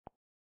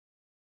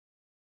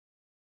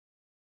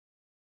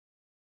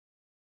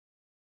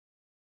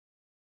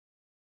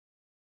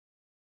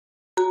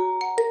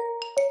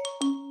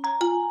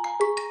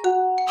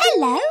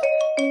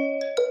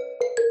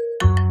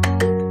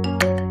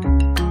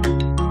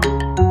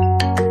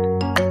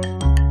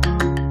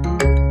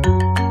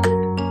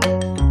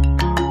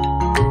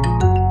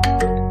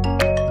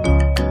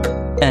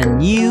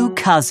new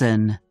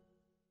cousin.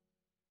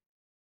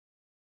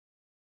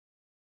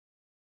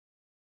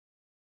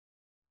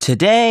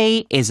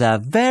 Today is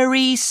a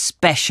very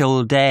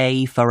special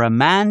day for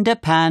Amanda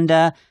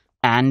Panda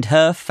and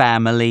her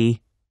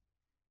family.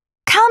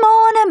 Come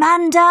on,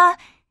 Amanda.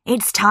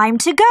 It's time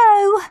to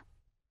go.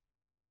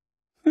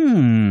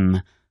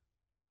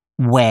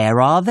 Where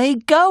are they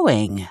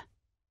going?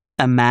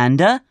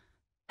 Amanda,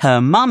 her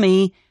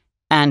mummy,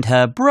 and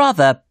her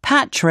brother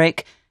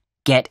Patrick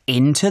get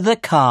into the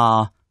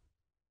car.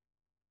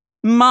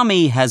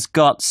 Mummy has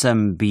got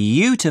some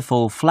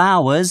beautiful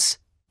flowers.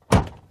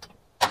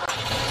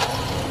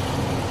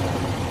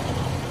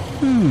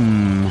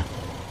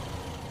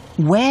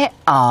 Where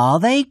are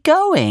they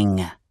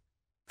going?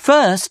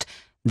 First,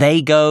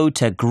 they go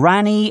to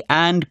Granny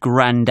and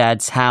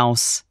Grandad's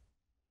house.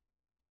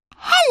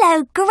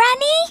 Hello,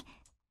 Granny.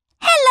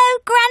 Hello,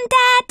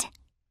 Grandad.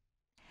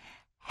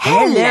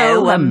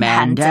 Hello,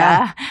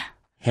 Amanda.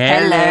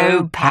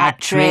 Hello,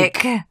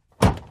 Patrick.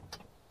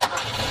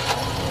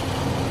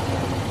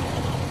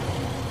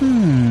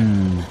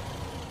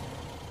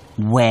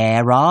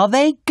 Where are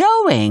they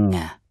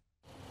going?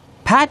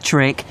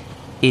 Patrick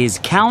is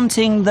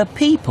counting the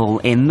people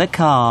in the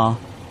car.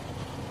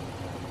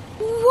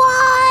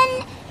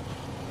 1,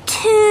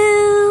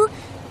 2,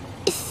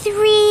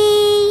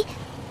 3,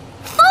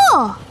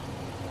 4.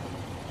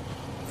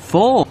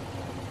 4.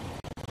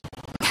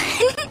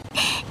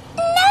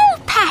 No,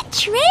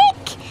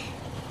 Patrick.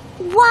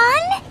 1,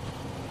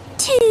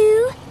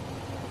 2,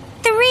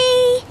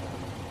 3,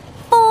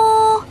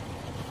 4,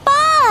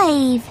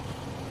 5.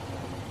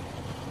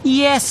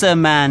 Yes,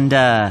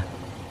 Amanda.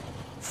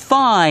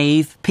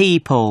 5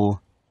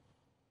 people.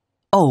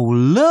 Oh,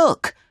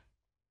 look!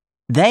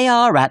 They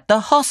are at the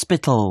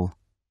hospital.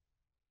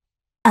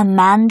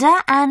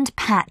 Amanda and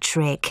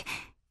Patrick,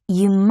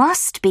 you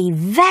must be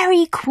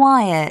very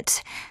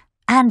quiet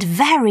and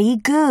very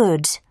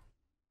good.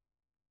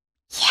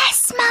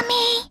 Yes,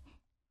 Mummy.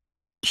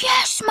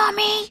 Yes,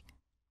 Mummy.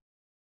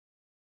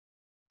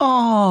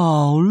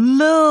 Oh,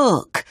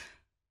 look!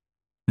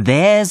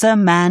 There's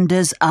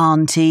Amanda's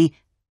auntie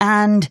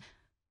and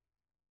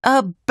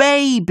a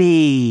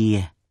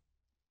baby.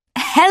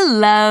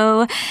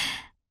 Hello.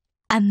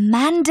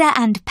 Amanda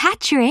and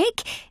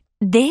Patrick,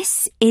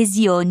 this is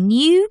your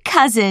new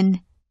cousin.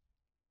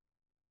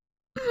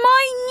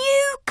 My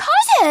new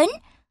cousin?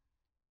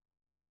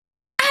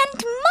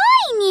 And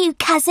my new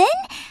cousin?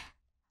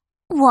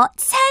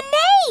 What's her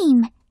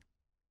name?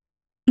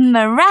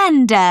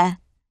 Miranda.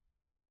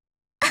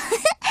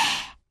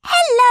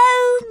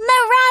 Hello,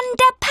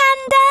 Miranda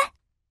Panda.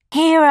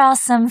 Here are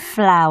some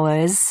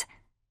flowers.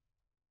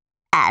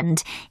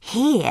 And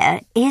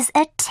here is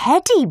a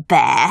teddy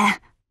bear.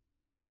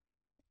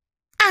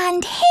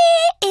 And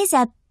here is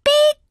a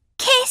big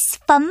kiss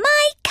for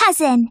my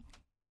cousin.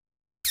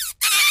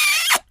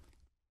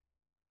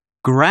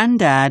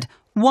 Grandad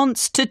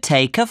wants to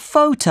take a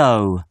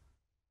photo.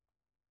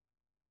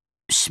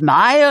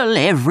 Smile,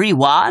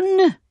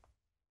 everyone.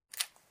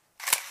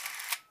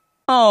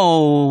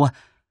 Oh,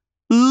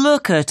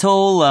 look at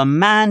all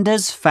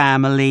Amanda's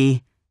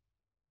family.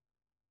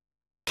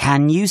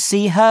 Can you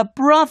see her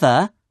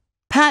brother,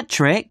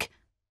 Patrick?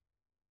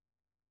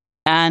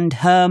 And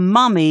her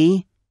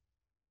mummy?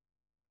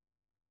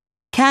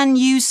 Can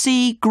you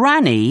see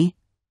Granny?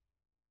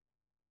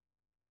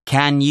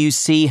 Can you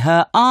see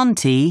her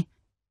auntie?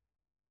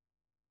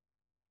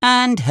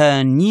 And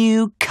her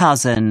new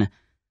cousin,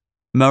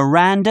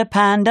 Miranda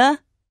Panda?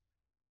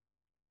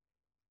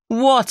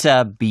 What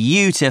a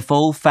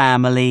beautiful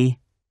family!